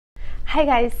Hi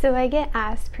guys, so I get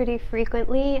asked pretty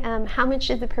frequently, how much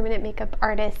does a permanent makeup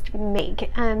artist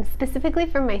make? Specifically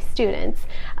from my students,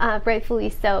 rightfully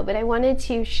so, but I wanted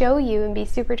to show you and be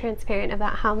super transparent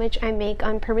about how much I make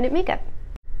on permanent makeup.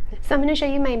 So I'm going to show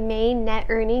you my main net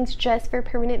earnings just for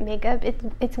permanent makeup.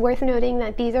 It's worth noting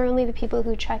that these are only the people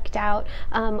who checked out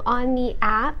on the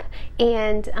app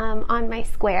and on my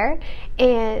Square.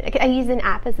 And I use an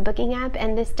app as a booking app,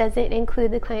 and this doesn't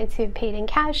include the clients who have paid in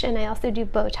cash, and I also do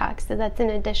Botox, so that's an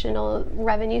additional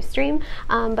revenue stream.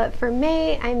 But for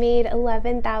May, I made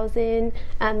 $11,000,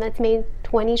 that's May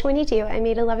 2022, I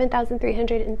made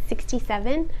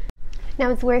 $11,367. Now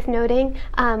it's worth noting,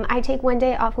 I take one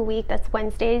day off a week, that's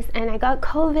Wednesdays, and I got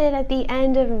COVID at the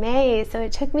end of May, so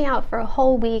it took me out for a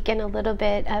whole week and a little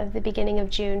bit of the beginning of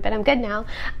June, but I'm good now.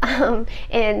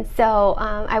 And so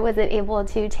I wasn't able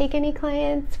to take any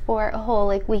clients for a whole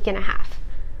week and a half.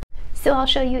 So I'll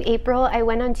show you April. I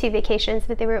went on 2 vacations,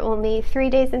 but they were only 3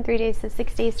 days and 3 days, so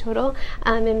 6 days total.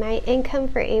 And my income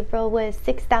for April was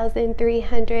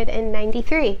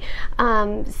 $6,393.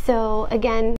 So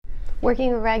again,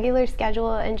 working a regular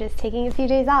schedule and just taking a few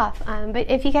days off. But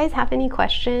if you guys have any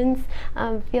questions,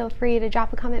 feel free to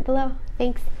drop a comment below.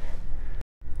 Thanks.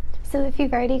 So if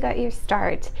you've already got your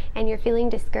start and you're feeling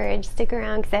discouraged, stick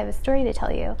around because I have a story to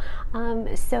tell you.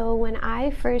 So when I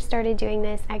first started doing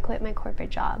this, I quit my corporate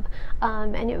job.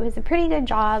 And it was a pretty good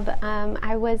job.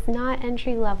 I was not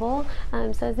entry level,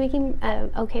 so I was making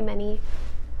okay money.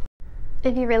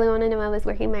 If you really want to know, I was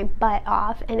working my butt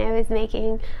off, and I was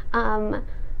making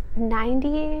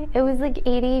 90, it was like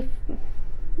 80,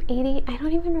 I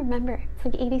don't even remember, it's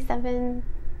like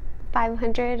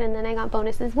 87,500, and then I got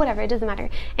bonuses, whatever, it doesn't matter.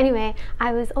 Anyway,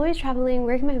 I was always traveling,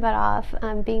 working my butt off,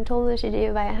 being told what to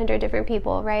do by 100 different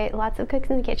people, right? Lots of cooks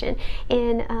in the kitchen.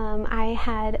 And I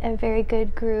had a very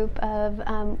good group of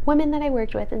women that I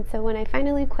worked with, and so when I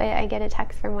finally quit, I get a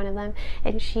text from one of them,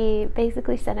 and she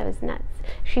basically said I was nuts.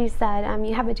 She said,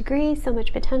 you have a degree, so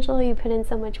much potential, you put in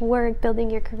so much work building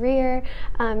your career,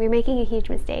 you're making a huge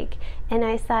mistake. And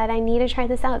I said, I need to try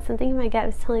this out. Something in my gut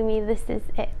was telling me this is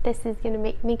it. This is going to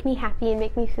make me happy and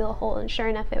make me feel whole. And sure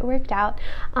enough, it worked out.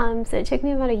 So it took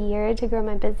me about a year to grow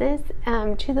my business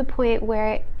to the point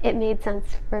where it made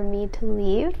sense for me to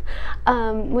leave,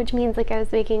 which means I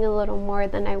was making a little more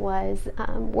than I was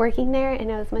working there, and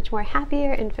I was much more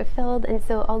happier and fulfilled. And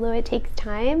so although it takes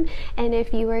time, and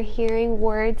if you are hearing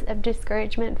words of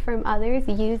discouragement from others,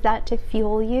 use that to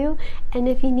fuel you. And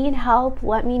if you need help,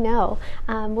 let me know.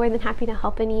 More than happy to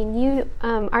help any new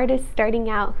artists starting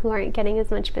out who aren't getting as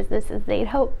much business as they'd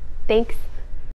hope. Thanks.